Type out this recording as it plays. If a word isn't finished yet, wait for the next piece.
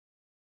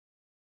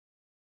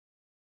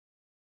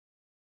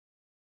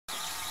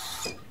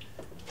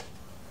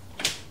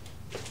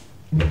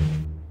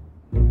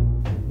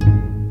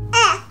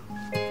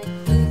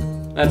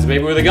That's a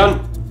baby with a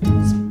gun.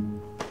 It's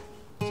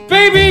a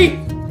baby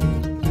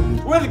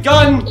with a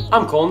gun.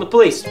 I'm calling the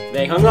police.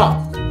 They hung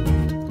up.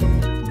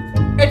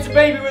 It's a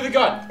baby with a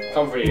gun.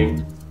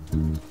 Comforting.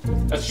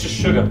 That's just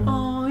sugar.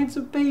 Oh, it's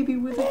a baby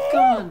with a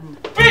gun.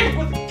 Baby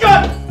with a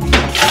gun!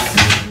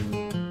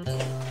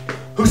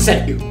 Who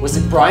sent you? Was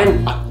it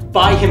Brian? I'll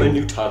buy him a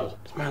new title.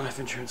 Does my life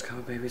insurance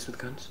cover babies with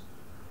guns?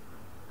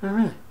 Oh,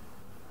 really?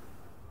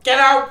 Get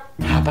out!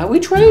 How about we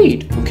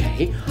trade?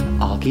 Okay,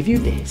 I'll give you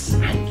this,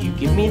 and you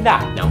give me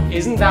that. Now,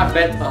 isn't that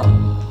better?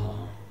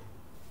 Oh,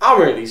 I'm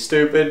really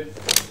stupid.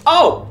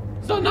 Oh,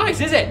 it's not nice,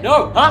 is it?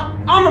 No, huh?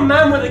 I'm a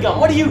man with a gun.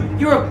 What are you?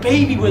 You're a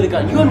baby with a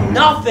gun. You're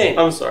nothing.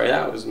 I'm sorry,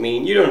 that was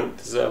mean. You don't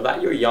deserve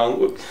that. You're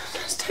young.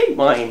 Just take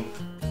mine.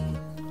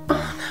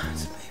 Oh, no,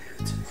 it's a baby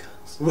with 2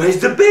 guns. Where's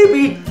the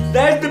baby?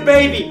 There's the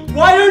baby.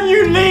 Why don't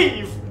you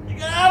leave?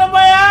 Get out of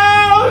my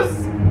house!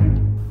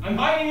 I'm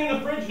hiding in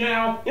the fridge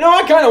now. You know,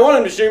 I kind of want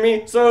him to shoot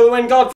me, so when God